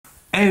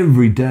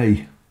every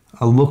day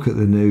I look at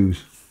the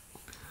news,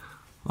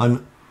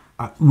 and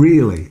I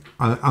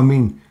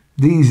mean,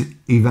 these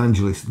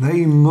evangelists,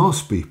 they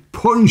must be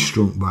punch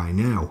drunk by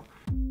now.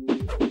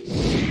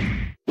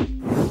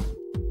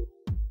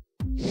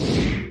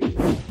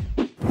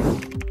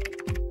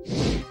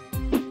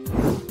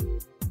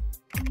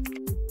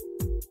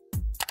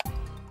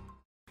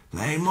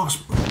 They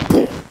must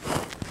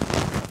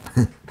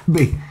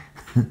be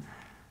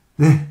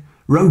the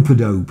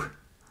rope-a-dope.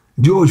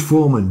 George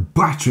Foreman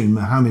battering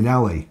Muhammad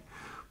Ali.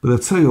 But I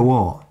tell you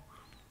what,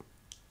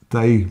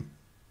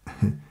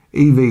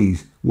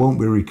 EVs won't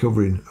be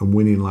recovering and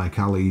winning like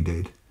Ali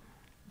did.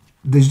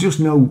 There's just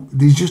no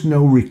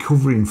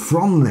recovering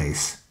from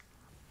this.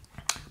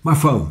 My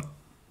phone.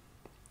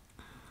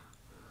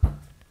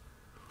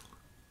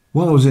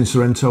 While I was in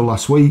Sorrento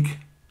last week,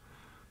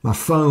 my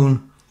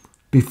phone,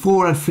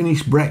 before I'd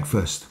finished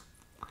breakfast,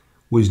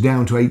 was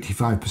down to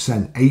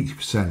 85%,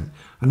 80%,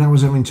 and I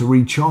was having to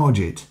recharge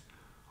it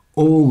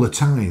all the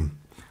time.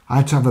 I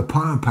had to have a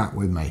power pack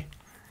with me.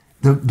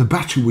 The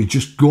battery was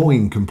just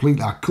going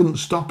completely. I couldn't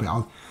stop it.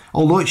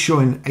 Although it's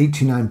showing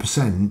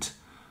 89%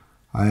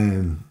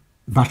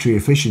 battery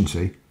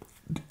efficiency,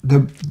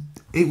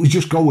 it was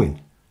just going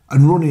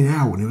and running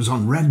out, and it was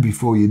on red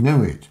before you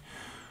knew it.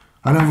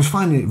 And I was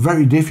finding it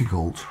very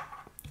difficult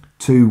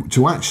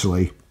to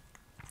actually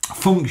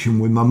function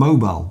with my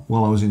mobile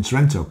while I was in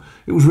Sorrento.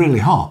 It was really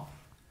hot.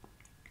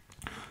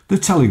 The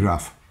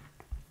Telegraph.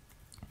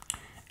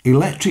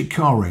 Electric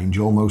car range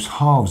almost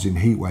halves in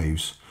heat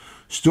waves.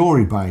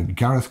 Story by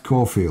Gareth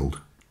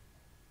Caulfield.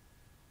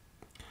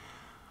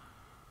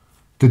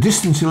 The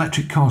distance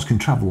electric cars can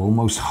travel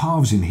almost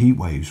halves in heat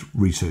waves,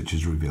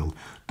 researchers revealed.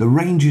 The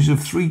ranges of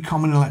 3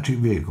 common electric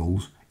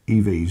vehicles,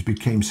 EVs,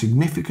 became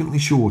significantly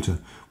shorter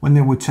when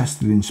they were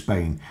tested in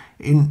Spain.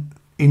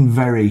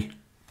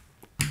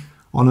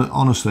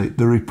 Honestly,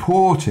 the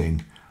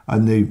reporting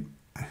and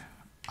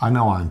I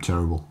know I'm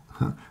terrible.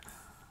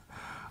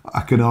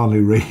 I can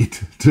hardly read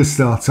to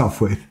start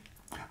off with.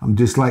 I'm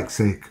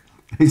dyslexic.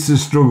 It's a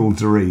struggle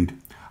to read.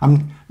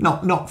 I'm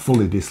not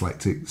fully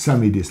dyslexic,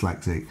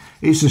 semi-dyslexic.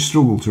 It's a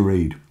struggle to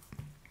read.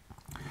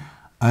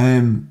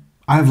 I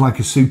have like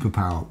a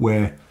superpower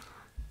where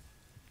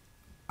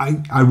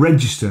I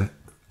register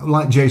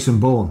like Jason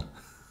Bourne,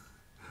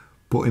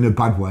 but in a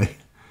bad way.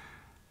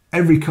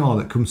 Every car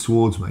that comes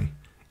towards me,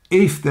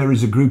 if there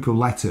is a group of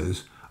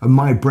letters and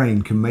my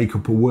brain can make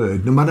up a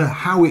word, no matter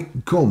how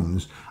it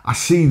comes, I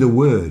see the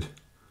word.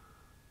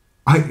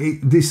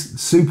 This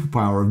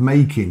superpower of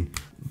making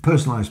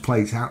personalised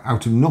plates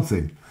out of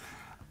nothing.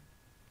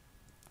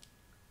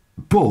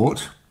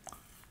 But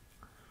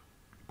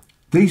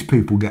these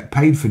people get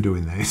paid for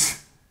doing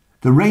this.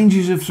 The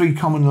ranges of 3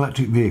 common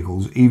electric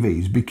vehicles,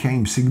 EVs,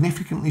 became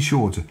significantly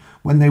shorter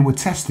when they were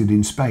tested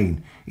in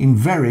Spain in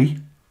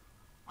very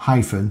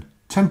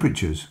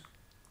temperatures.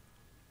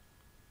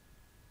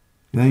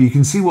 Now you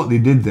can see what they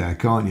did there,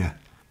 can't you?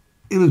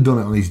 He'll have done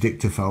it on his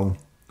dictaphone,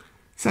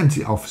 sent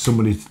it off for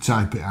somebody to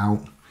type it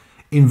out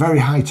in very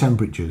high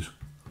temperatures.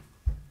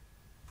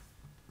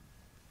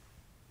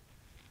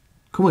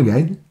 Come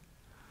again.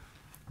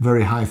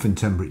 Very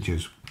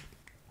temperatures.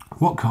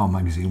 What car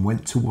magazine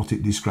went to what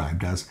it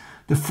described as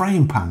the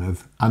frying pan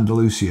of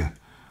Andalusia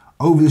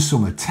over the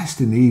summer,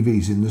 testing the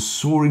EVs in the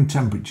soaring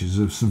temperatures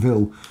of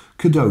Seville,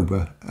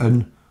 Cordoba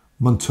and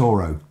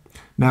Montoro.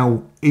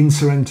 Now, in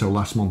Sorrento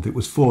last month, it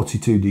was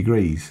 42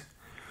 degrees.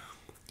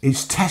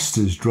 Its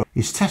testers drove a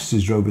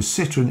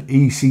Citroen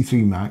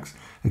C3 Max,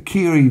 a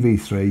Kia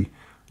EV3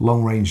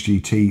 long-range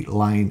GT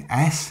Line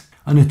S,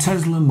 and a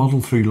Tesla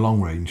Model 3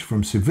 long range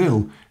from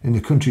Seville in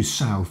the country's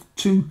south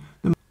to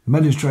the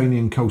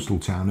Mediterranean coastal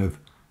town of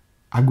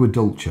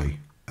Agua-Dulce,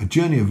 a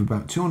journey of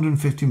about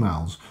 250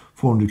 miles,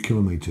 400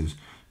 kilometres.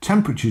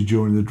 Temperatures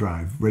during the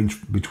drive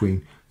ranged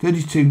between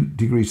 32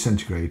 degrees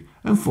centigrade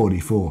and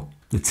 44.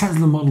 The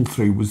Tesla Model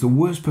 3 was the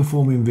worst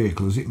performing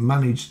vehicle as it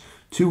managed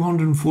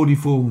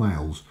 244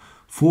 miles,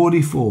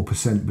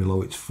 44%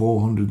 below its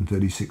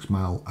 436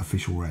 mile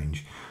official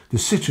range. The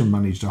Citroen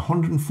managed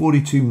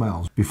 142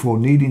 miles before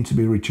needing to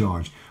be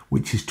recharged,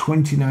 which is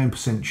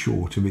 29%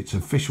 short of its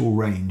official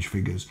range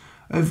figures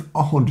of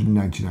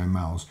 199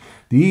 miles.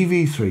 The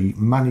EV3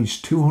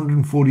 managed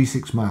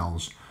 246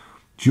 miles,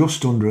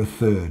 just under a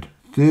third,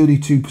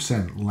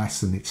 32%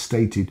 less than its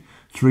stated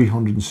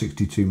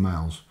 362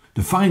 miles.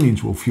 The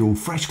findings will fuel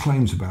fresh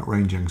claims about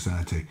range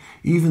anxiety,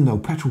 even though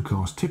petrol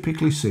cars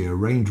typically see a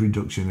range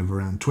reduction of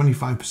around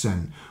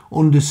 25%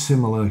 under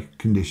similar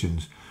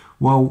conditions.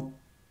 Well,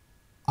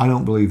 I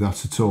don't believe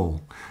that at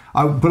all.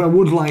 But I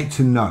would like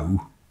to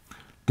know,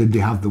 did they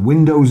have the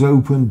windows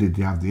open? Did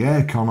they have the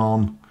aircon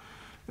on?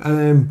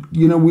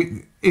 You know,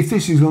 if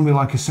this is going to be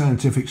like a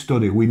scientific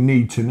study, we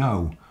need to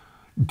know.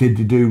 Did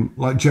they do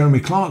like Jeremy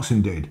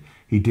Clarkson did?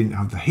 He didn't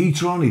have the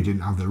heater on, he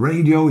didn't have the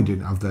radio, he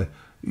didn't have the...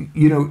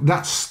 You know,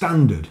 that's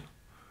standard.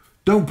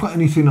 Don't put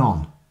anything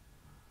on.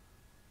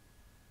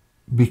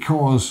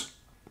 Because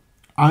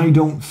I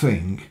don't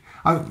think...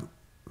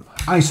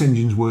 ice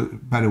engines work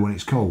better when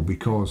it's cold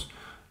because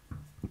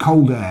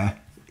cold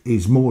air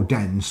is more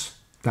dense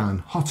than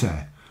hot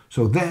air.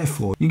 So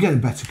therefore, you get a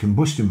better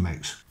combustion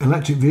mix.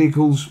 Electric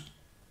vehicles,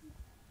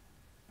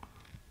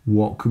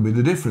 what could be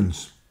the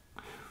difference?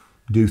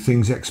 Do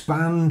things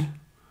expand?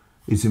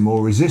 Is there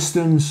more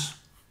resistance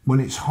when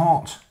it's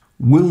hot?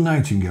 Will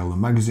Nightingale, the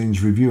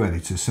magazine's review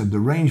editor, said the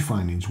range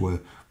findings were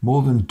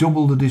more than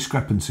double the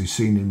discrepancy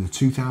seen in the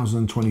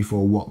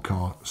 2024 What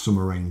Car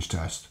Summer Range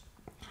test.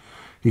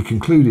 He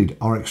concluded,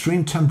 our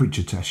extreme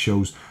temperature test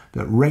shows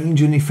that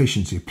range and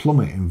efficiency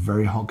plummet in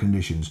very hot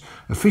conditions.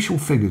 Official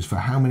figures for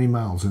how many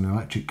miles an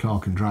electric car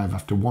can drive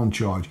after one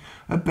charge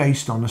are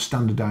based on a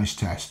standardised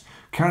test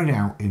carried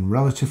out in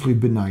relatively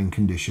benign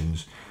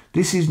conditions.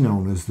 This is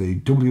known as the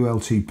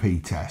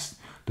WLTP test,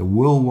 the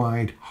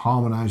Worldwide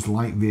Harmonised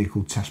Light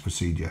Vehicle Test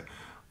Procedure.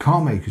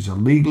 Car makers are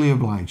legally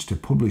obliged to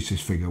publish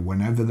this figure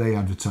whenever they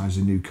advertise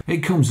a new car.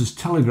 It comes as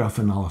Telegraph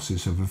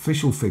analysis of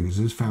official figures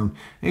has found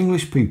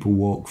English people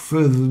walk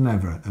further than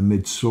ever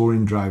amid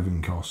soaring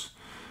driving costs.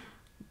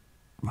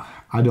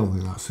 I don't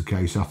think that's the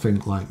case. I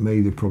think, like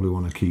me, they probably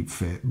want to keep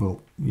fit, but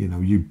you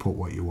know, you put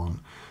what you want.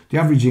 The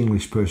average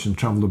English person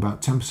travelled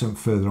about 10%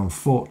 further on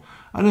foot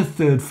and a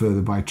third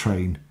further by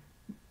train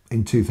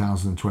in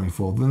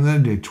 2024 than they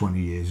did 20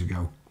 years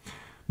ago.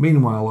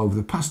 Meanwhile, over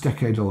the past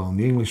decade alone,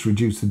 the English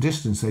reduced the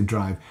distance they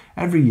drive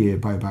every year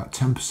by about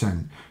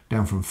 10%,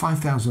 down from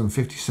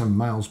 5,057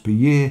 miles per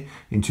year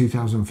in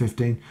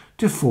 2015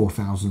 to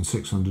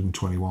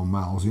 4,621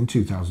 miles in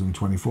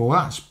 2024.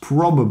 That's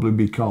probably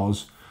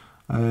because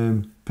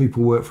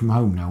people work from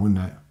home now, isn't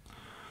it?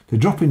 The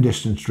drop in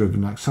distance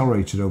driven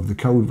accelerated over the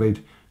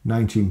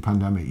COVID-19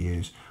 pandemic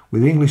years,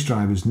 with English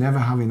drivers never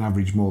having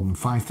averaged more than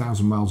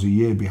 5,000 miles a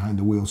year behind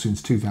the wheel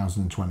since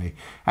 2020.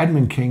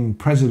 Edmund King,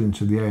 president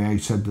of the AA,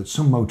 said that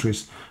some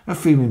motorists are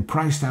feeling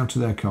priced out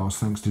of their cars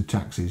thanks to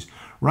taxes,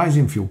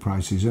 rising fuel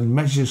prices and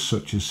measures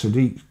such as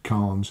Sadiq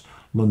Khan's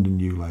London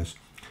ULEZ.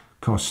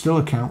 Cars still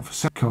account for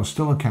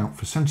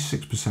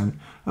 76%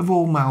 of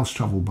all miles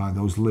travelled by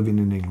those living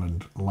in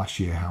England last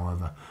year,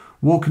 however.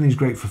 Walking is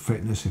great for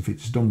fitness if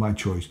it's done by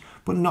choice,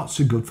 but not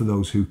so good for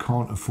those who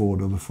can't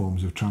afford other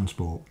forms of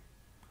transport.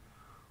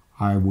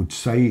 I would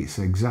say it's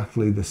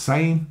exactly the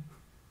same.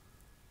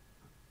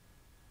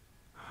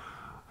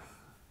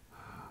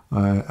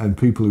 And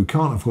people who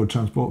can't afford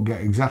transport get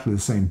exactly the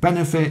same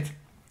benefit.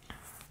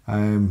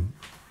 And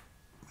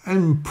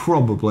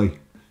probably,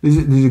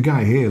 there's a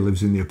guy here who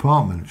lives in the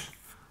apartments.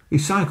 He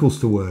cycles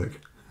to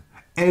work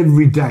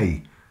every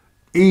day,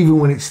 even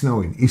when it's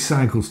snowing. He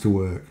cycles to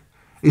work.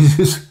 He's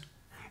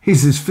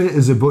as fit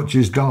as a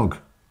butcher's dog.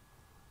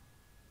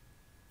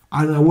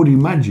 And I would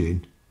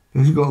imagine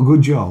he's got a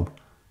good job,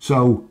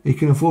 so he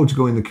can afford to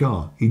go in the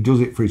car. He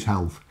does it for his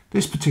health.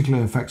 This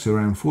particularly affects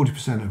around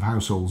 40% of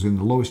households in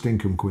the lowest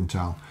income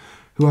quintile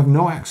who have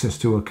no access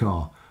to a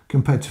car,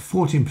 compared to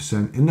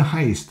 14% in the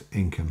highest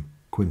income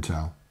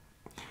quintile.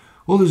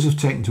 Others have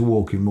taken to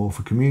walking more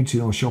for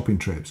commuting or shopping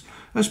trips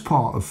as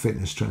part of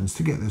fitness trends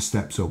to get their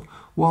steps up,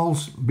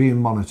 whilst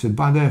being monitored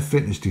by their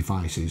fitness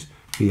devices,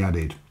 he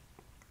added.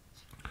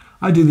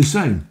 I do the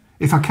same.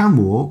 If I can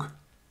walk,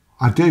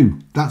 I do.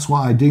 That's what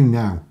I do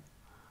now.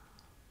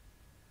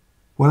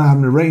 When I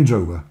had a Range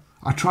Rover,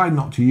 I tried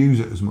not to use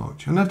it as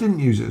much, and I didn't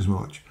use it as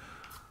much.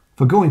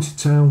 If I go into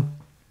town,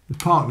 the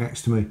park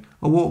next to me,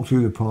 I walk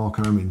through the park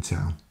and I'm in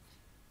town.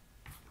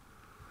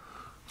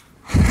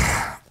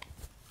 I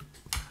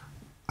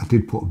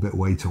did put a bit of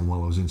weight on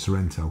while I was in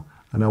Sorrento,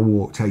 and I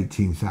walked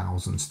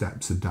 18,000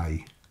 steps a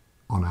day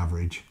on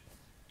average.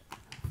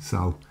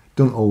 So, it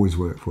doesn't always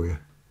work for you.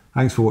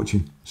 Thanks for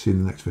watching. See you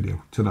in the next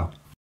video. Ta-da.